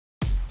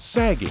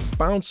sagging,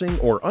 bouncing,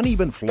 or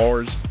uneven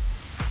floors,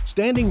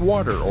 standing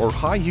water or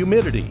high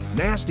humidity,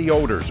 nasty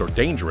odors, or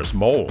dangerous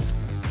mold.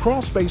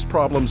 Crawl space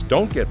problems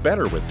don't get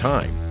better with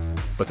time,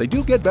 but they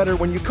do get better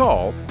when you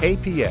call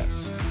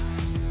APS.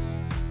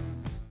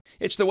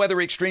 It's the Weather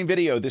Xtreme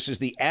video. This is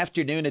the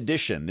afternoon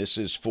edition. This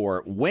is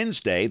for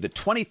Wednesday, the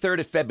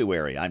 23rd of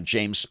February. I'm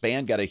James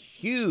Spann. Got a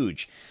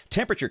huge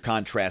temperature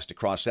contrast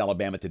across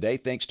Alabama today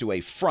thanks to a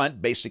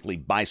front basically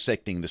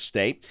bisecting the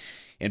state.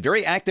 And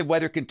very active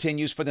weather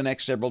continues for the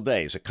next several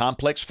days. A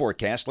complex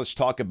forecast. Let's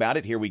talk about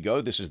it. Here we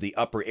go. This is the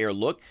upper air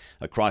look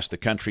across the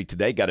country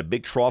today. Got a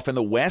big trough in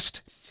the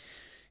west.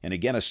 And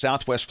again, a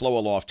southwest flow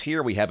aloft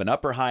here. We have an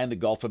upper high in the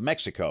Gulf of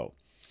Mexico.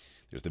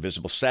 There's the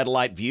visible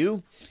satellite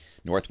view.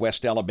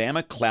 Northwest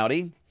Alabama,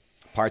 cloudy.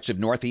 Parts of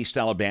northeast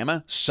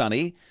Alabama,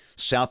 sunny.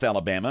 South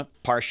Alabama,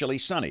 partially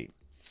sunny.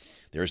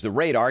 There's the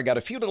radar. Got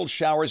a few little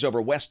showers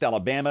over west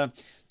Alabama,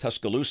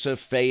 Tuscaloosa,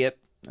 Fayette,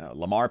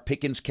 Lamar,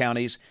 Pickens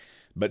counties.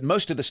 But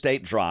most of the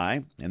state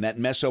dry. And that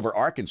mess over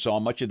Arkansas,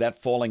 much of that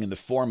falling in the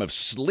form of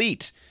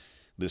sleet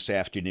this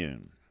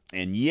afternoon.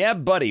 And yeah,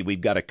 buddy,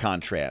 we've got a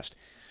contrast.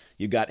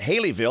 You've got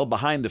Haleyville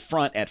behind the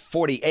front at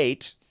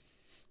 48.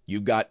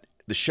 You've got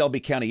the Shelby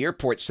County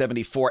Airport,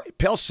 74.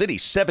 Pell City,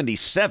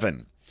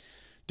 77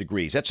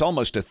 degrees. That's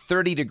almost a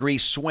 30-degree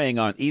swing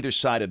on either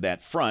side of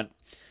that front.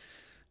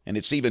 And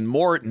it's even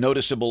more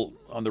noticeable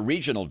on the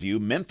regional view.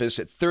 Memphis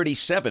at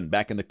 37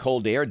 back in the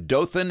cold air.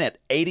 Dothan at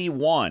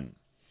 81.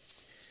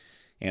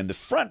 And the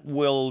front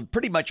will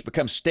pretty much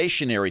become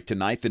stationary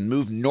tonight, then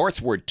move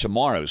northward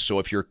tomorrow. So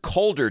if you're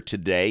colder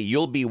today,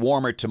 you'll be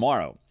warmer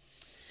tomorrow.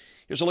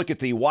 Here's a look at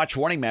the watch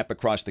warning map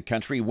across the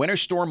country. Winter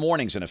storm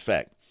warnings in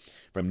effect.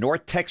 From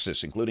North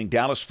Texas, including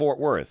Dallas-Fort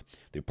Worth,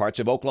 through parts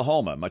of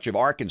Oklahoma, much of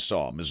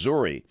Arkansas,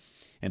 Missouri,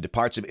 and to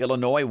parts of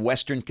Illinois,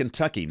 western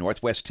Kentucky,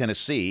 northwest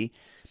Tennessee,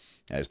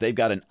 as they've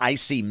got an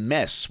icy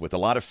mess with a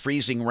lot of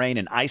freezing rain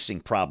and icing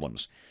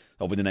problems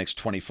over the next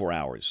 24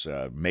 hours.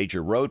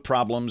 Major road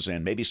problems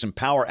and maybe some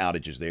power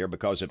outages there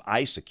because of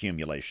ice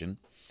accumulation.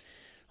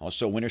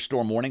 Also, winter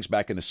storm warnings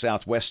back in the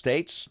southwest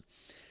states,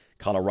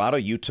 Colorado,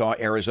 Utah,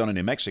 Arizona,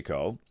 New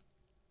Mexico,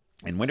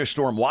 and winter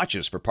storm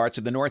watches for parts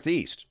of the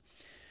northeast.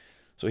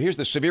 So here's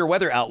the severe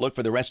weather outlook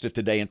for the rest of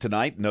today and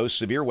tonight. No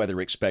severe weather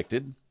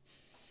expected.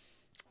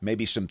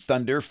 Maybe some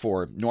thunder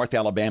for North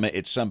Alabama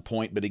at some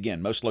point, but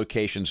again, most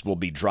locations will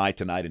be dry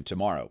tonight and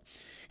tomorrow.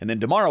 And then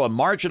tomorrow, a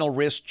marginal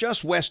risk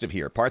just west of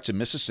here, parts of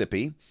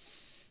Mississippi.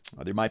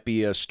 There might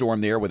be a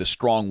storm there with a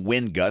strong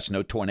wind gust,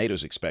 no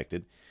tornadoes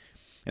expected.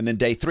 And then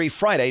day 3,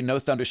 Friday, no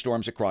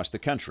thunderstorms across the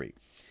country.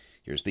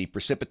 Here's the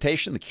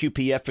precipitation, the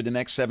QPF for the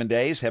next 7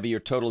 days. Heavier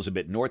totals a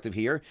bit north of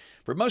here.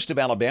 For most of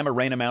Alabama,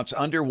 rain amounts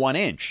under 1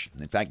 inch.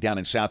 In fact, down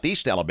in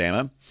southeast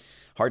Alabama,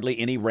 hardly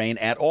any rain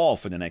at all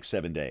for the next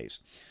 7 days.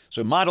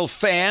 So model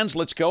fans,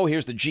 let's go.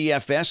 Here's the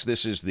GFS.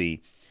 This is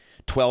the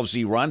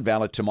 12Z run,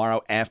 valid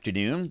tomorrow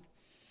afternoon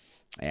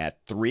at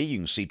 3. You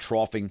can see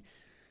troughing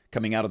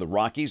coming out of the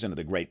Rockies into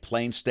the Great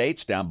Plains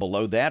states. Down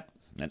below that,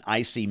 an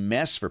icy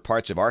mess for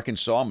parts of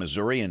Arkansas,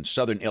 Missouri, and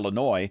southern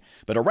Illinois.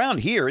 But around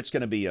here, it's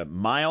going to be a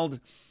mild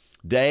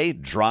day,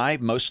 dry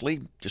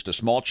mostly, just a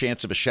small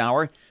chance of a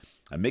shower.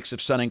 A mix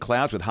of sun and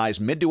clouds with highs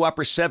mid to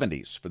upper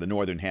 70s for the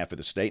northern half of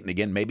the state. And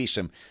again, maybe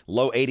some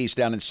low 80s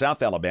down in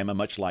South Alabama,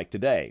 much like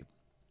today.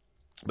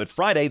 But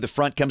Friday, the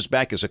front comes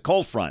back as a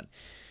cold front.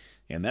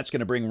 And that's going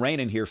to bring rain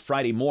in here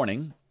Friday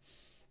morning.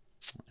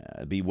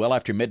 It'll be well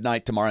after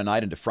midnight tomorrow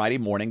night into Friday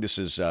morning. This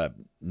is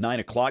 9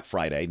 o'clock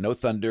Friday. No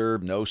thunder,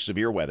 no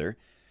severe weather.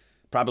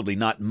 Probably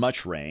not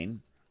much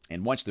rain.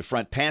 And once the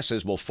front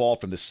passes, we'll fall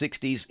from the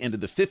 60s into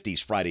the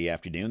 50s Friday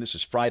afternoon. This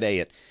is Friday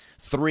at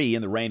 3,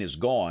 and the rain is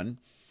gone.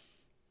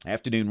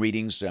 Afternoon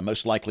readings,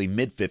 most likely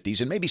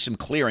mid-50s, and maybe some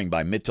clearing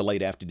by mid to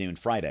late afternoon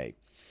Friday.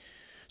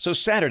 So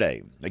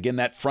Saturday, again,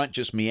 that front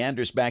just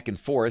meanders back and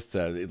forth.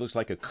 It looks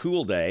like a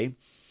cool day.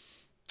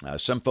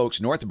 Some folks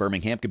north of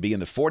Birmingham could be in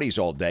the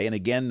 40s all day. And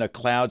again,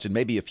 clouds and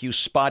maybe a few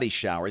spotty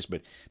showers,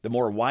 but the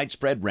more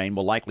widespread rain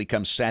will likely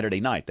come Saturday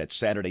night. That's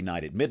Saturday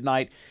night at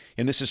midnight,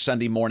 and this is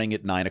Sunday morning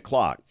at 9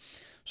 o'clock.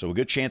 So a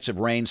good chance of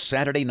rain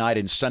Saturday night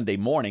and Sunday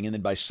morning, and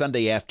then by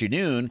Sunday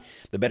afternoon,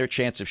 the better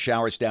chance of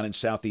showers down in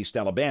southeast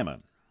Alabama.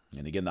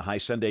 And again, the high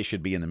Sunday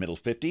should be in the middle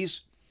 50s.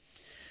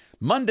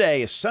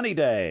 Monday, a sunny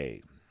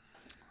day.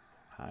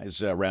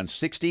 Highs around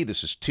 60.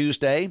 This is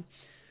Tuesday,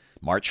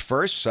 March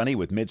 1st, sunny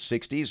with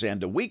mid-60s,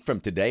 and a week from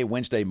today,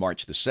 Wednesday,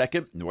 March the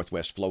 2nd,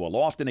 northwest flow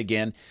aloft, and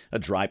again, a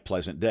dry,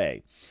 pleasant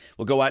day.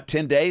 We'll go out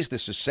 10 days.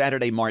 This is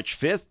Saturday, March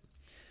 5th,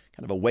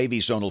 kind of a wavy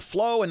zonal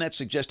flow, and that's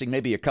suggesting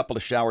maybe a couple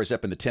of showers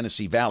up in the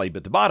Tennessee Valley,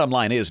 but the bottom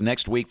line is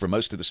next week for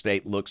most of the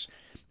state looks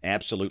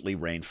absolutely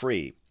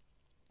rain-free.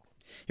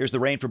 Here's the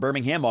rain for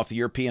Birmingham off the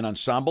European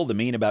ensemble, the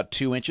mean about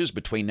 2 inches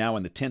between now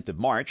and the 10th of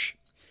March.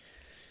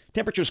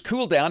 Temperatures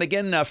cool down.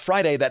 Again,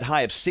 Friday, that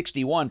high of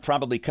 61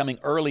 probably coming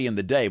early in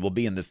the day. Will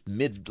be in the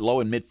low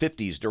and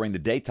mid-50s during the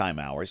daytime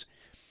hours.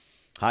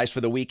 Highs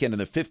for the weekend in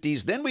the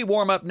 50s. Then we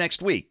warm up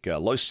next week.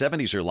 Low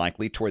 70s are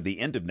likely toward the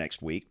end of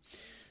next week.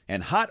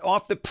 And hot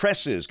off the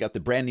presses, got the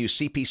brand new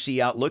CPC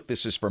outlook.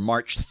 This is for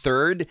March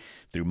 3rd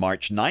through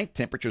March 9th.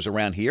 Temperatures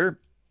around here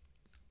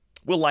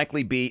will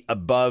likely be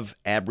above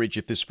average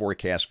if this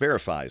forecast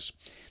verifies.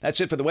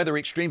 That's it for the Weather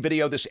Xtreme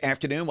video this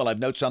afternoon. We'll have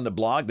notes on the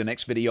blog. The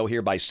next video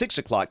here by 6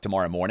 o'clock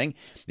tomorrow morning.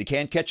 You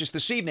can catch us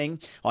this evening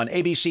on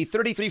ABC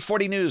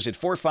 3340 News at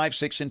 4, 5,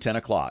 6, and 10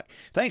 o'clock.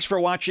 Thanks for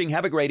watching.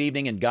 Have a great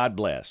evening, and God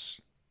bless.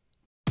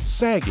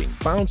 Sagging,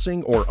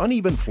 bouncing, or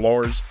uneven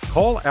floors?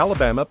 Call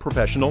Alabama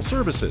Professional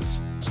Services.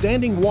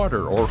 Standing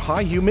water or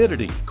high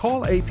humidity?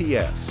 Call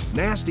APS.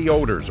 Nasty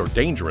odors or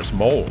dangerous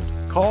mold?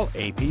 Call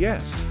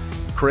APS.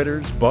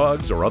 Critters,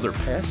 bugs, or other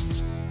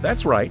pests?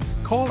 That's right,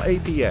 call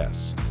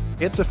APS.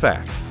 It's a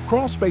fact.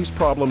 Crawl space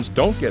problems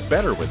don't get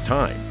better with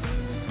time,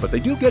 but they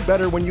do get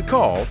better when you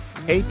call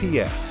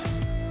APS.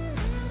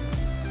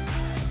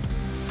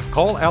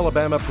 Call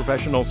Alabama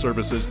Professional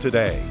Services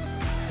today.